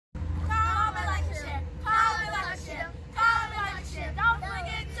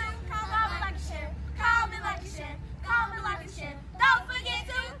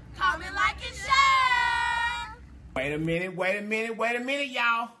Wait a minute,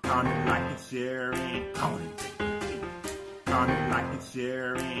 y'all. Comment, like, and share, and comment. Comment, like, and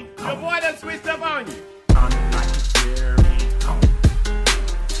share, and comment. Your boy done switched up on you. Comment, like, and share, and comment.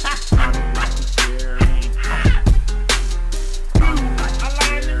 Comment, like, and share, and comment. Comment, like, and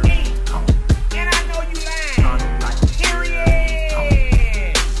Lying to share, me. and comment. And I know you lying. Comment, like, and share, and comment.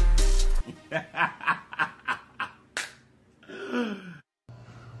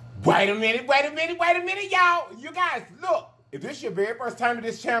 Wait a minute, y'all. You guys, look. If this is your very first time to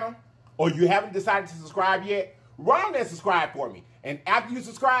this channel, or you haven't decided to subscribe yet, run on there and subscribe for me. And after you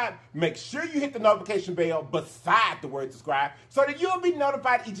subscribe, make sure you hit the notification bell beside the word subscribe so that you'll be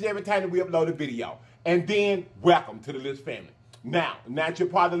notified each and every time that we upload a video. And then, welcome to the LIFELINE family. Now that you're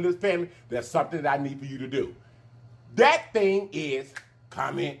part of the LIFELINE family, there's something that I need for you to do. That thing is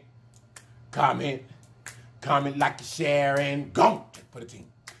comment, like, share, and go. Put a team.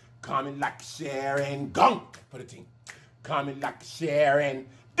 Comment, like, share, and go. Put a team. Comment, like, share, and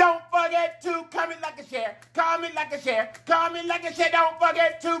don't forget to comment, like, and share. Comment, like, and share. Comment, like, and share. Don't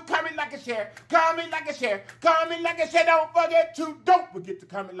forget to comment, like, and share. Comment, like, and share. Comment, like, and share. Don't forget to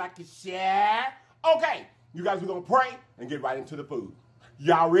comment, like, and share. Okay, you guys, we're gonna pray and get right into the food.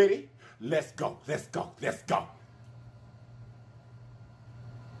 Y'all ready? Let's go.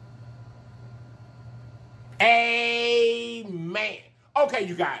 Amen. Okay,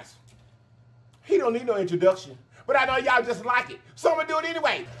 you guys. He don't need no introduction, but I know y'all just like it, so I'm gonna do it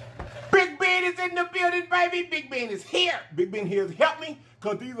anyway. Big Ben is in the building, baby. Big Ben is here. Big Ben here to help me,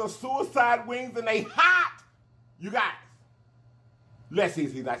 because these are suicide wings and they hot. You guys, let's see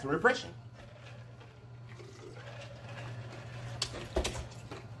if he's nice and refreshing.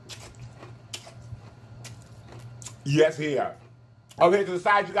 Yes, here. Okay, to the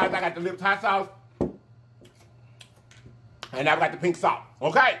side, you guys, I got the LIPS hot sauce. And I've got the pink salt.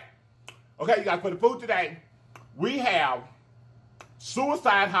 Okay, you guys, for the food today, we have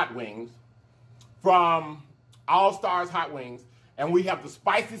suicide hot wings from All Stars Hot Wings. And we have the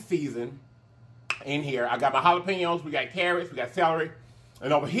spicy season in here. I got my jalapenos, we got carrots, we got celery.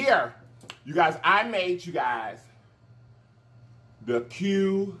 And over here, you guys, I made you guys the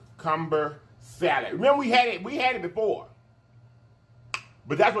cucumber salad. Remember we had it before.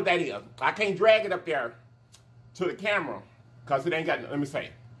 But that's what that is. I can't drag it up there to the camera because it ain't got, let me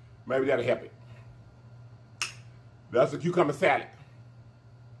say, maybe that'll help it. That's a cucumber salad.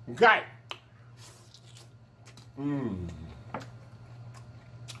 Okay.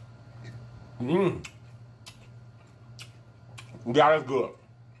 Yeah, that's good.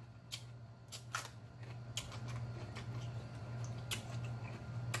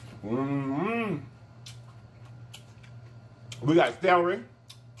 We got celery.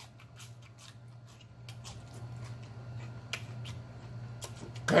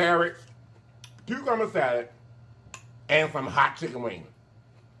 Carrots, cucumber salad, and some hot chicken wings.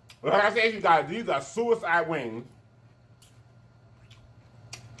 Like I said, you guys, these are suicide wings.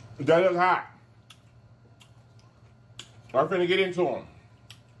 They look hot. I'm finna get into them.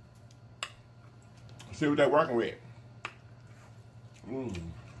 See what they're working with.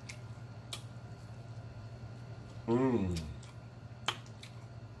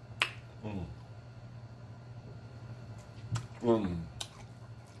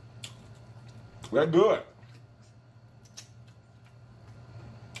 They're good.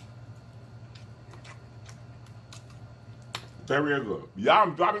 They're real good. Y'all,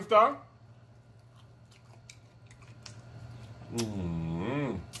 I'm dropping stuff.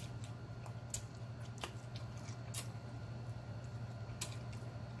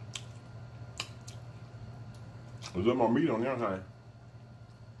 There's a little more meat on the other side.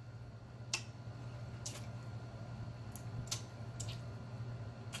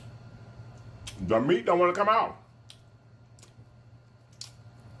 The meat don't want to come out.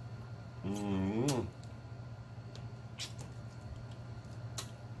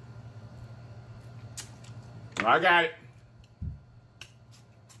 I got it.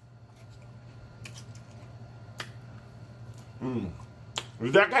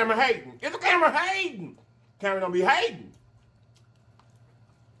 Is that camera hating? It's a camera hating. Camera don't be hating.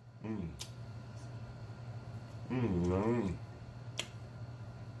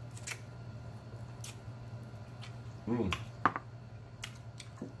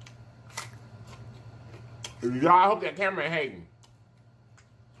 Y'all, I hope that camera ain't hating.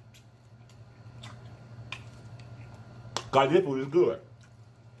 Cause this food is good.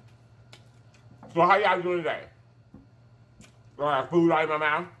 So how y'all doing today? I have food out of my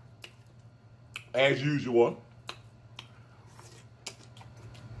mouth, as usual.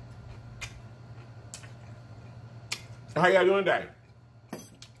 How y'all doing today?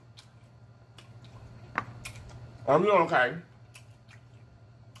 I'm doing okay.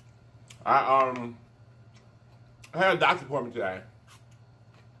 I had a doctor's appointment today.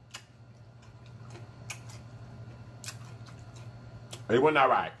 It wasn't all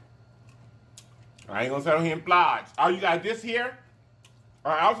right. I ain't gonna sit on here and plodge. Oh, you got this here?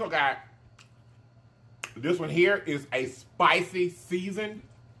 I also got this one here is a spicy seasoned.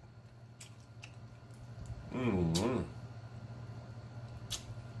 Mm-hmm.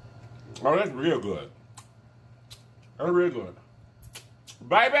 Oh, that's real good. That's real good.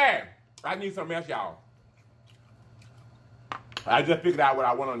 Baby, I need something else, y'all. I just figured out what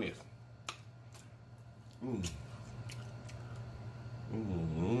I want on this.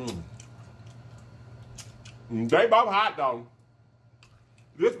 They both hot, though.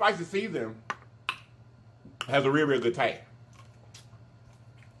 This spicy season has a real, real good taste.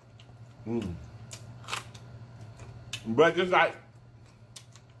 But just like,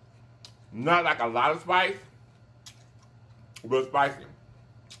 not like a lot of spice, but spicy.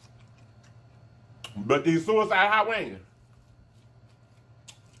 But these suicide hot wings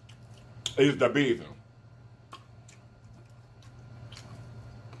is the beef.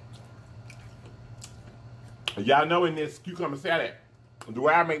 Y'all know in this cucumber salad, the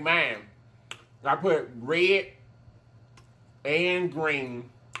way I make mine, I put red and green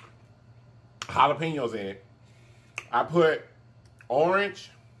jalapenos in it. I put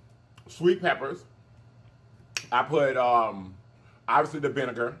orange sweet peppers. I put obviously the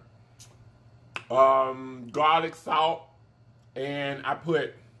vinegar, garlic, salt, and I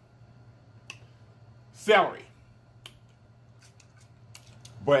put celery.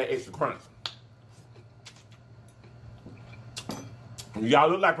 But it's the crunch. Y'all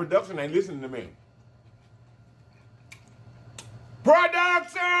look like production ain't listening to me.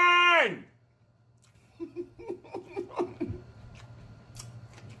 Production!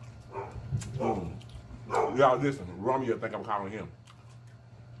 Y'all listen, Romeo think I'm calling him.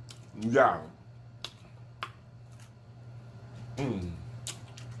 Y'all.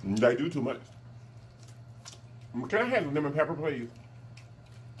 They do too much. Can I have the lemon pepper, please?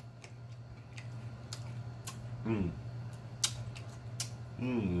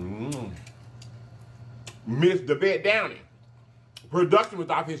 Miss the bed Downing. Production was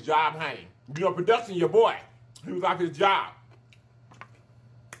off his job, honey. You know, production, your boy. He was off his job.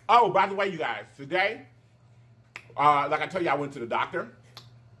 Oh, by the way, you guys, today, like I told you, I went to the doctor.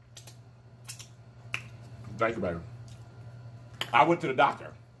 Thank you, baby. I went to the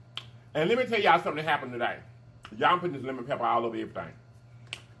doctor. And let me tell y'all something that happened today. Y'all putting this lemon pepper all over everything.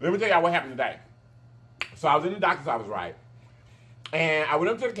 Let me tell y'all what happened today. So I was in the doctor's office, right? And I went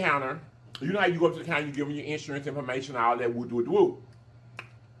up to the counter. You know how you go up to the counter, you give them your insurance information, all that woo-doo-doo-woo.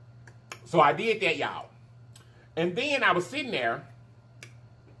 So I did that, y'all. And then I was sitting there.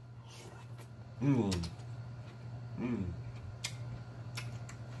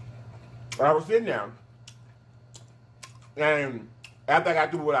 I was sitting there. And after I got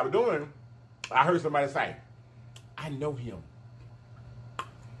through what I was doing, I heard somebody say, I know him.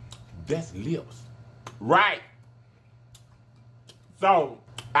 That's Lips. Right. So,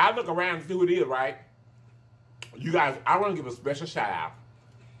 I look around and see who it is, right? You guys, I want to give a special shout out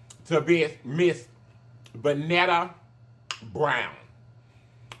to Miss Vanetta Brown.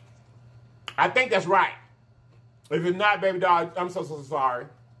 I think that's right. If it's not, baby doll, I'm so sorry.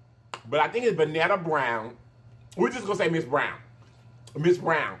 But I think it's Vanetta Brown. We're just going to say Miss Brown. Miss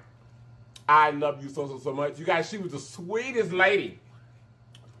Brown, I love you so much. You guys, she was the sweetest lady.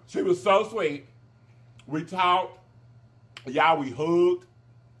 She was so sweet. We talked. Y'all, we hugged.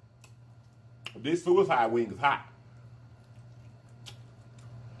 This suicide wing is hot.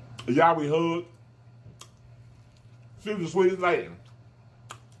 Y'all, we hugged. She was the sweetest lady.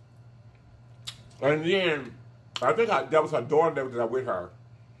 And then, I think that was her daughter that was with her.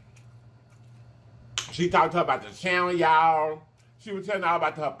 She talked to her about the channel, y'all. She was telling her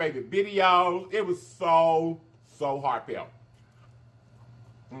about her favorite videos. It was so heartfelt.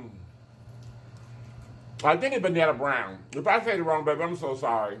 I think it's Vanetta Brown. If I say it wrong, baby, I'm so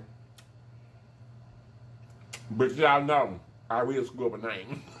sorry. But y'all know, I will screw up a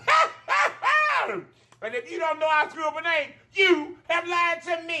name. And if you don't know I screw up a name, you have lied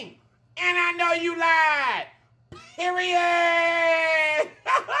to me. And I know you lied. Period.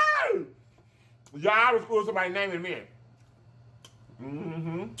 Y'all, I will screw up somebody's name in a minute.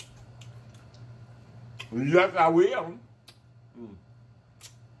 Yes, I will.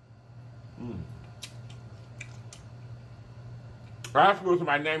 I'll screw up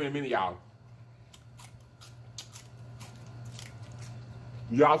somebody's name in a minute, y'all.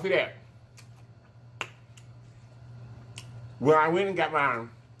 Y'all see that? When I went and got my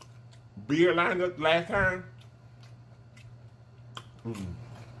beard lined up last time, And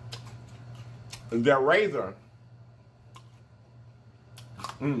that razor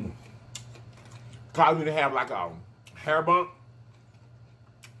caused me to have like a hair bump.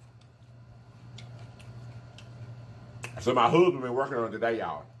 So my husband been working on it today,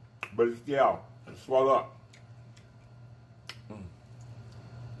 y'all. But it's still swelled up.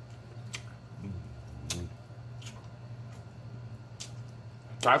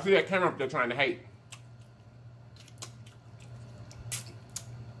 I see that camera up there trying to hate.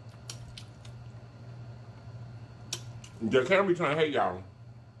 The camera be trying to hate y'all.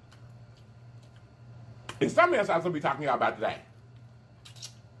 And something else I'm going to be talking to y'all about today.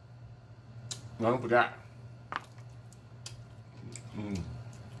 I don't forget.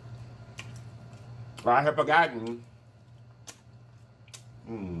 I have forgotten.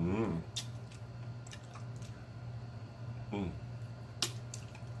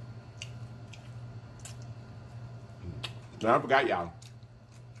 I forgot y'all.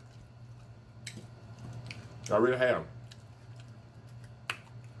 I really have.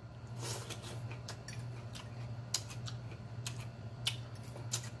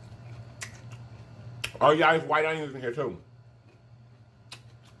 Oh yeah, there's white onions in here too.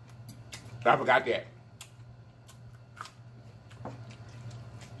 I forgot that.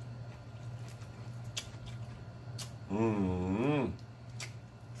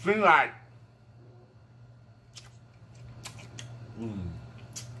 Seems like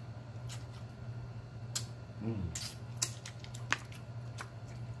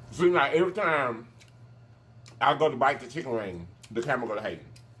seems like every time I go to bite the chicken wing, the camera go to hate.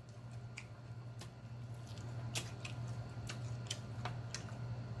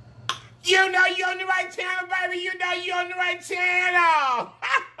 You know you're on the right channel, baby. You know you're on the right channel.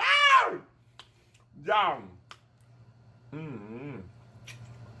 Y'all.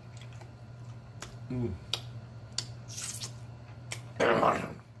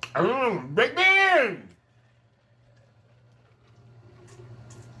 Big Ben.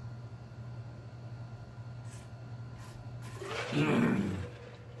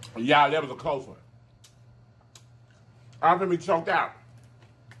 Yeah, that was a close one. I'm gonna be choked out.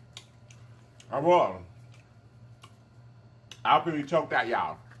 I was. I'm gonna be choked out,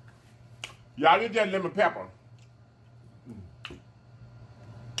 y'all. Y'all need that lemon pepper.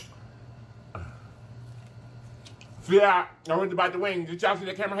 See, I went to bite the wing. Did y'all see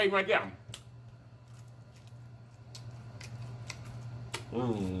that camera hating right there?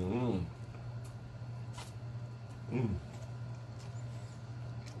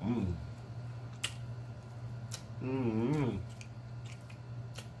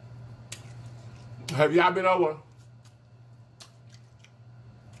 Have y'all been over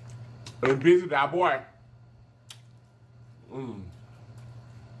and visited our boy?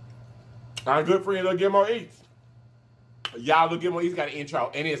 Our good friend Lil Gilmore Eats. Y'all, Lil Gilmore Eats got an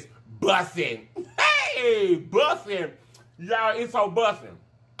intro and it's bussin'. Hey, bussin'. Y'all, it's so bussin'.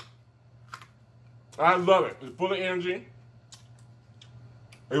 I love it. It's full of energy.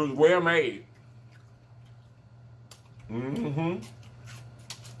 It was well made.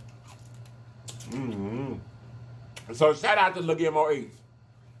 So shout out to Lil Gilmore Eats.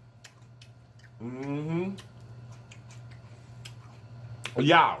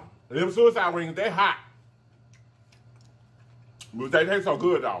 Y'all, them suicide wings, they hot. But they taste so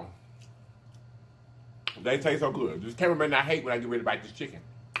good though. They taste so good. This cameraman not hate when I get ready to bite this chicken.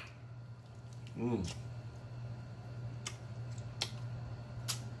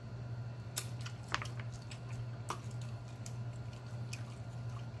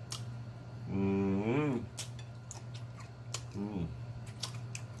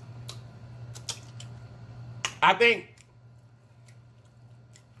 I think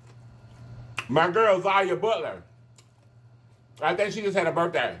my girl Zaya Butler, I think she just had a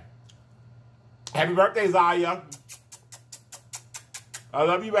birthday. Happy birthday, Zaya. I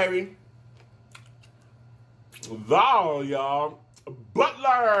love you, baby. Zaya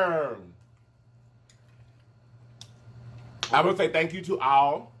Butler. I would say thank you to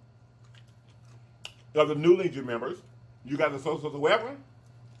all of the new Legion members. You guys are so welcome.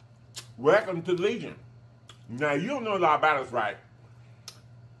 Welcome to the Legion. Now, you don't know a lot about us, right?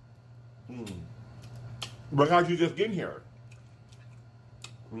 Because you're just getting here.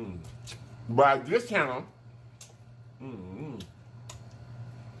 But this channel,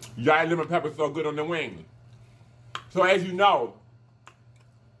 y'all lemon pepper so good on the wings. So as you know,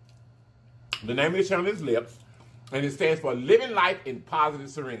 the name of the channel is LIPS, and it stands for Living Life in Positive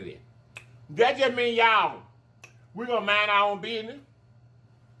Serenity. That just means, y'all, we're going to mind our own business.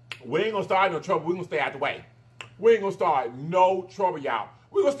 We ain't going to start no trouble. We're going to stay out the way. We ain't going to start no trouble, y'all.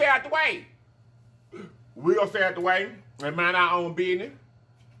 We're going to stay out the way. We're going to stay out the way, and mind our own business.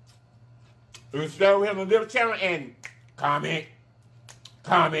 We stay over here on the little channel and comment,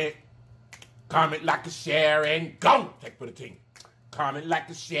 like, and share, and go. Take for the team. Comment, like,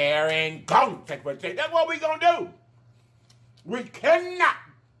 and share, and go. Take for the team. That's what we gonna do. We cannot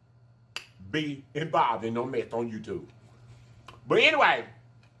be involved in no mess on YouTube. But anyway,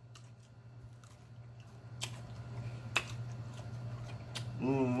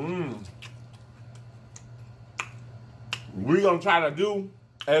 we're gonna try to do,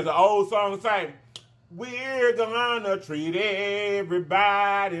 as the old song say, we're gonna treat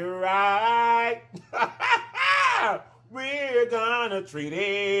everybody right. We're gonna treat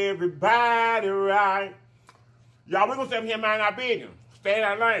everybody right. Y'all, we're gonna sit here and mind our business. Stay in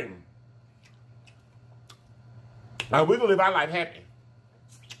our lane. Now, we're gonna live our life happy.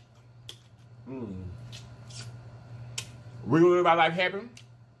 We're gonna live our life happy.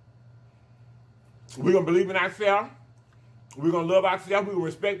 We're gonna believe in ourselves. We're gonna love ourselves. We're gonna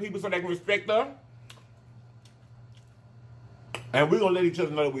respect people so they can respect us. And we're gonna let each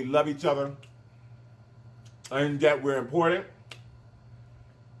other know that we love each other and that we're important.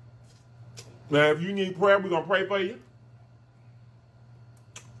 Now, if you need prayer, we're gonna pray for you.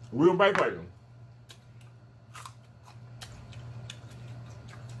 We're gonna pray for you.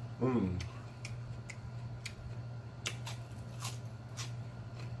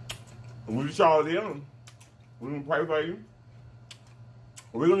 We saw them. We're gonna pray for you.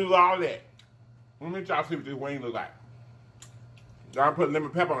 We're gonna do all that. Let me try to see what this wing looks like. Y'all put lemon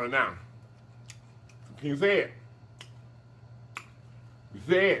pepper on it now. Can you see it? You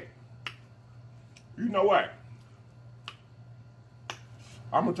see it? You know what?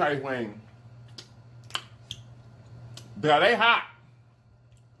 I'm gonna try this wing. Because they hot.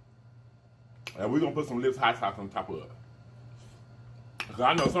 And we're gonna put some LIPS hot sauce on top of it. Because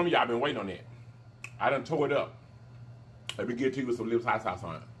I know some of y'all been waiting on that. I done tore it up. Let me get to you with some LIPS hot sauce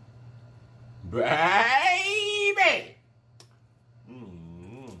on it. Baby!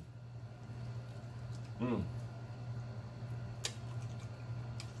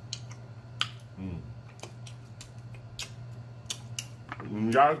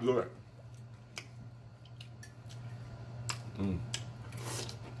 Y'all good.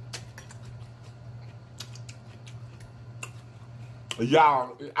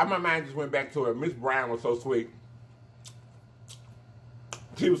 Y'all, my mind just went back to it. Miss Brown was so sweet.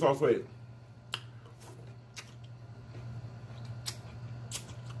 She was so sweet.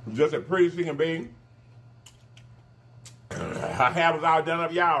 Just a pretty singing being. Her hair was all done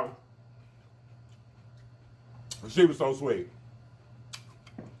up, y'all. She was so sweet.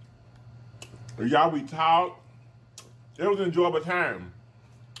 Y'all, we talked. It was an enjoyable time.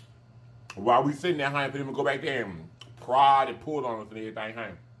 While we sitting there, honey, for them to go back there and prod and pulled on us and everything,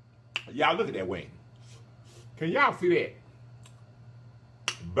 honey. Y'all, look at that wing. Can y'all see that?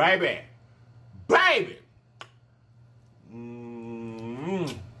 Baby. Baby.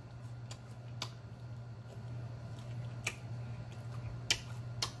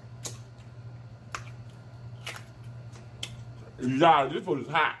 Y'all, this food is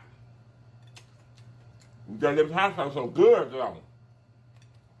hot. That LIPS hot sauce so good, though.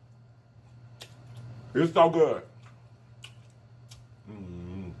 It's so good.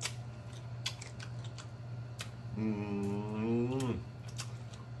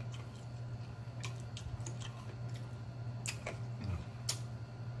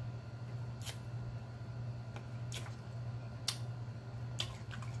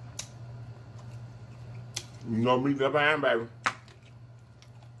 You know me, left hand, baby.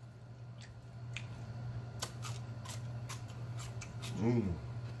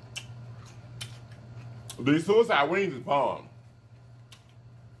 These suicide wings is bomb.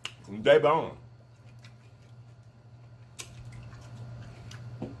 They bomb.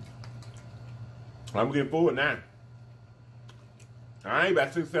 I'm getting full now. I ain't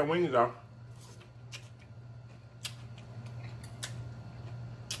about 6 or 7 wings though.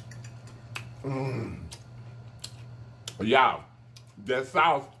 Y'all, that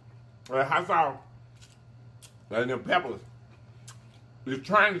sauce, that hot sauce, and them peppers is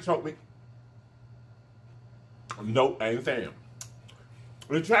trying to choke me. Nope, I ain't saying.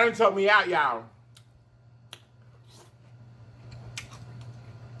 They're trying to choke me out, y'all.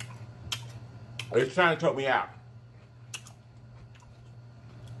 It's trying to choke me out.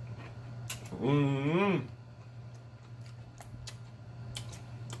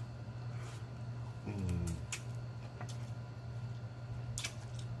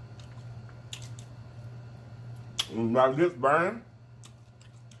 My lips burn.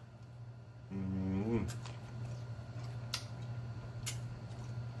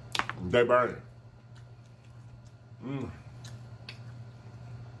 They burn.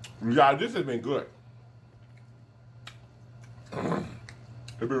 Y'all, this has been good.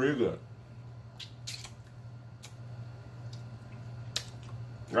 It's been really good.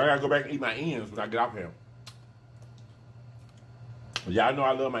 I gotta go back and eat my ends when I get off here. Y'all know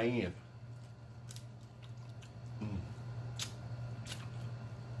I love my ends.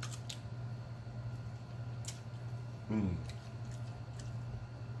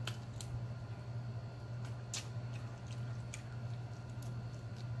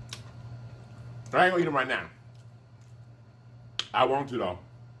 I ain't gonna eat them right now. I want to though.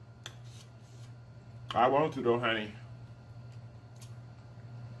 I want to though, honey.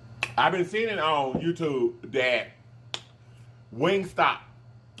 I've been seeing it on YouTube that Wingstop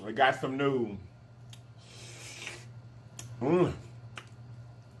got some new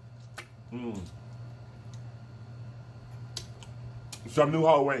some new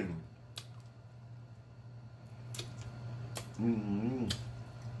whole wings.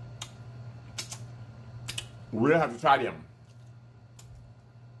 We'll have to try them.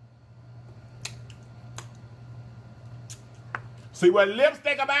 See what lips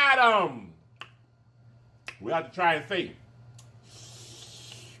think about them. We'll have to try and see.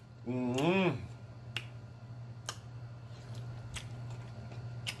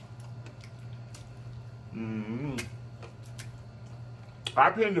 I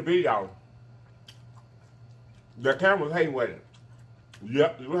pinned the video. The camera was hating with it.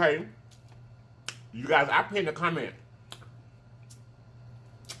 Yep, it was hating. You guys, I pinned a comment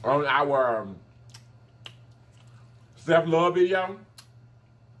on our self-love video.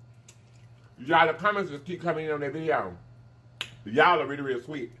 Y'all, the comments just keep coming in on that video. Y'all are really, really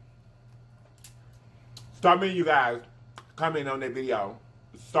sweet. So many of you guys comment on that video.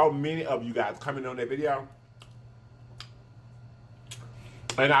 So many of you guys comment on that video.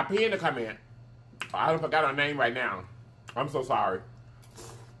 And I pinned a comment. I forgot her name right now. I'm so sorry.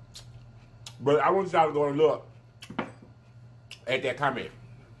 But I want y'all to go and look at that comment.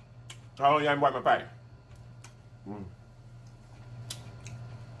 Hold on, y'all wipe my face.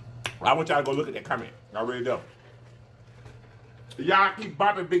 I want y'all to go look at that comment. I really do. Y'all keep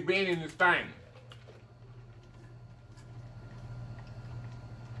bumping Big Ben in this thing.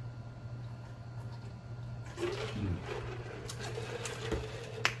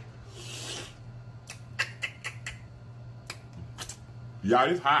 Y'all,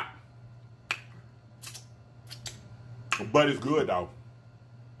 it's hot. But it's good though.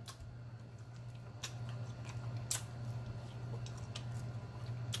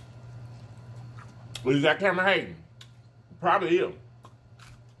 Is that camera hating? Probably is.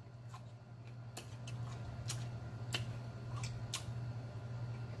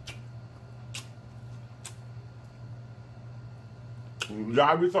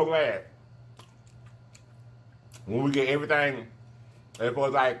 Y'all be so glad when we get everything as far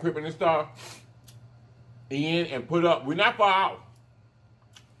as like equipment and stuff in and put up. We're not far out.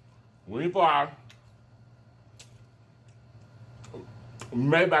 We ain't far out.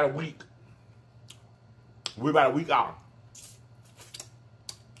 Maybe about a week. We're about a week out.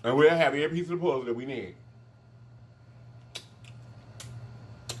 And we'll have every piece of the puzzle that we need.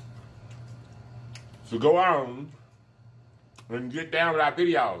 So go on and get down with our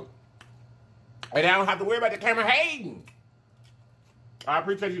videos. And I don't have to worry about the camera hating. I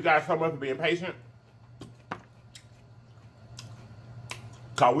appreciate you guys so much for being patient.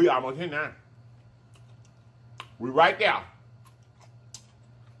 Cause we almost here now. We right there.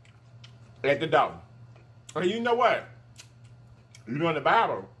 At the door. And you know what? You know in the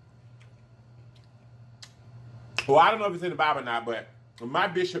Bible. Well, I don't know if it's in the Bible or not, but my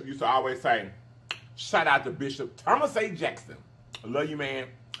bishop used to always say, shout out to Bishop Thomas A. Jackson. I love you, man.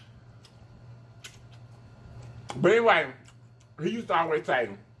 But anyway, he used to always say,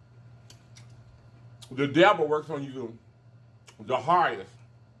 the devil works on you the hardest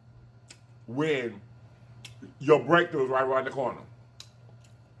when your breakthrough is right around the corner.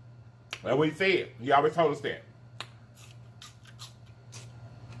 That's what he said. He always told us that.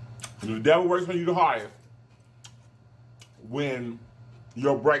 The devil works on you the hardest when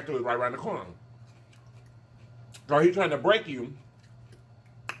your breakthrough is right around the corner. So he's trying to break you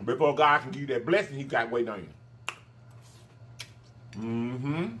before God can give you that blessing he's got waiting on you.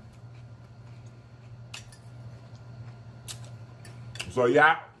 So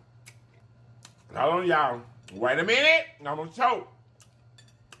y'all, hold on y'all. Wait a minute, I'm gonna choke.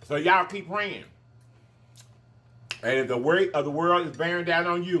 So y'all keep praying. And if the weight of the world is bearing down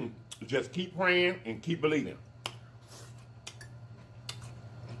on you, just keep praying and keep believing.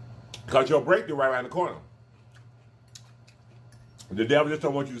 Because your breakthrough right around the corner. The devil just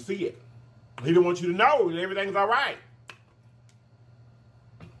don't want you to see it. He didn't want you to know that everything's all right.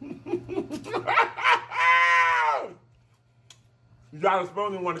 Y'all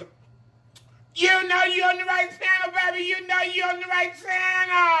supposed to want to. You know you're on the right channel, baby. You know you're on the right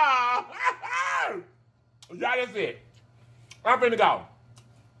channel. Y'all, that's it. I'm finna go.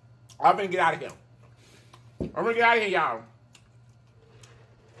 I'm finna get out of here. I'm gonna get out of here, y'all.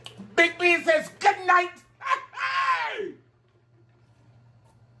 Big B says good night.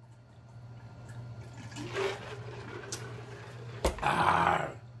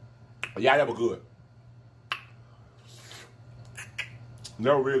 Yeah, that was good.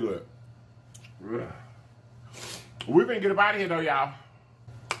 That was real good. We finna get up out of here, though, y'all.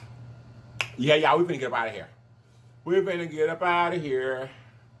 Yeah, y'all, we finna get up out of here. We finna get up out of here.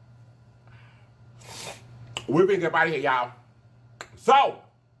 We finna get up out of here, y'all. So,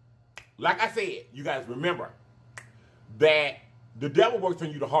 like I said, you guys remember that the devil works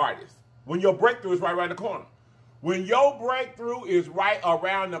on you the hardest when your breakthrough is right around the corner. When your breakthrough is right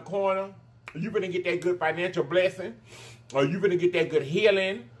around the corner, you're going to get that good financial blessing, or you're going to get that good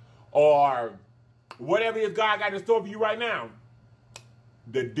healing, or whatever it is God got in store for you right now.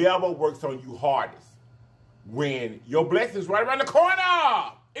 The devil works on you hardest when your blessing is right around the corner.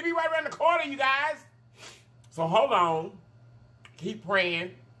 It be right around the corner, you guys. So hold on. Keep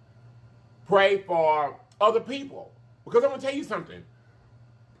praying. Pray for other people. Because I'm going to tell you something.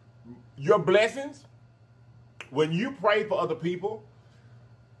 Your blessings, when you pray for other people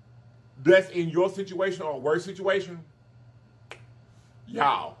that's in your situation or worse situation,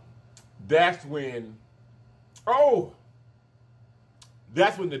 y'all, that's when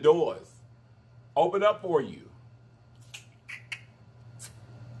the doors open up for you.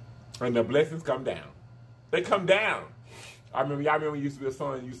 And the blessings come down. They come down. Y'all remember you used to be a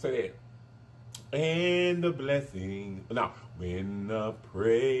song you said, and the blessing. Now, when the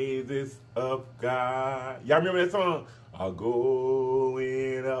praises of God. Y'all remember that song? Are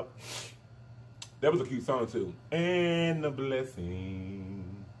going up. That was a cute song too. And the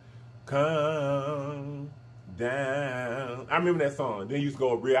blessing come down. I remember that song. Then it used to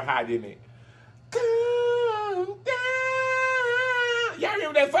go real high, didn't it? Come down. Y'all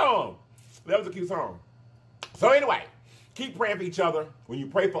remember that song? That was a cute song. So anyway, keep praying for each other. When you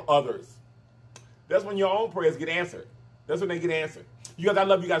pray for others, that's when your own prayers get answered. That's when they get answered. You guys, I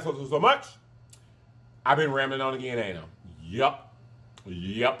love you guys so much. I've been rambling on again, ain't I? Yup.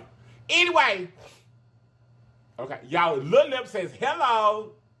 Anyway, okay, y'all, Lil Lip says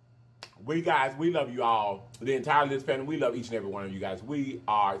hello. We love you all. The entire LIFELINE family, we love each and every one of you guys. We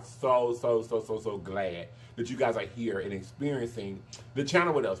are so glad that you guys are here and experiencing the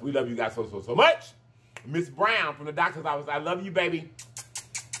channel with us. We love you guys so much. Miss Brown from the doctor's office, I love you, baby.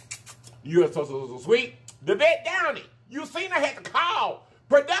 You are so sweet. The vet Downey, you seen I had to call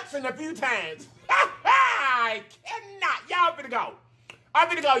production a few times. I cannot. Y'all finna go. I'm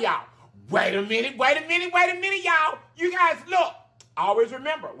finna go, y'all. Wait a minute, y'all. You guys, look. Always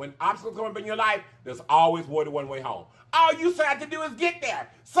remember, when obstacles come up in your life, there's always more than one way home. All you have to do is get there.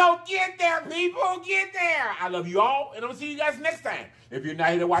 So get there, people. Get there. I love you all, and I'm going to see you guys next time. If you're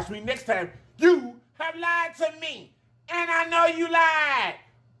not here to watch me next time, you have lied to me. And I know you lied.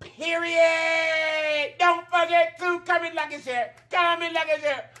 Period. Don't forget to comment, like, and share. Comment, like, and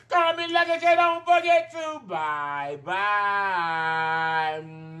share. Comment, like, and share. Don't forget to. Bye-bye.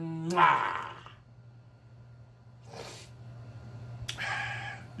 Mwah.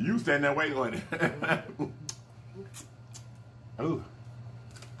 You stand that way going. Ooh.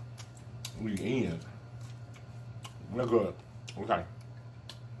 We in. We're good. Okay.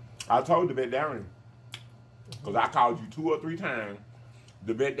 I told the vet down because I called you 2 or 3 times.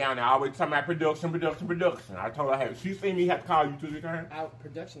 The vet down there always talking about production. I told her, she seen me have to call you 2 or 3 times. Our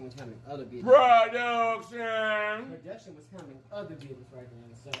production was coming other business. Production was coming other business right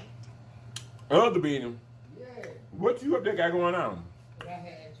now. So. Other business? Yeah. What you up there got going on? What I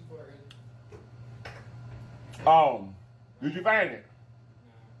had asked you for earlier. Oh. Did you find it?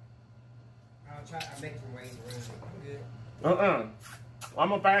 No. I'll make some ways I'm around it. I'm good. I'm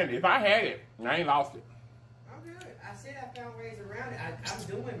gonna find it. If I had it, I ain't lost it. I'm good. I said I found ways around it. I'm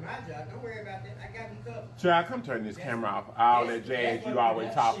doing my job. Don't worry about that. I got you covered. Child, come turn this camera off. All that jazz you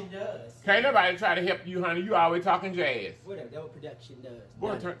always talk. Does. Can't nobody try to help you, honey. You always talking jazz. Whatever. That's what production does.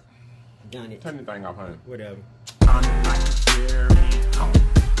 Boy, Done it. turn the thing off, honey. Whatever. I'm like a scary home.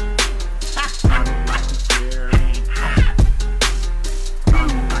 I'm like a scary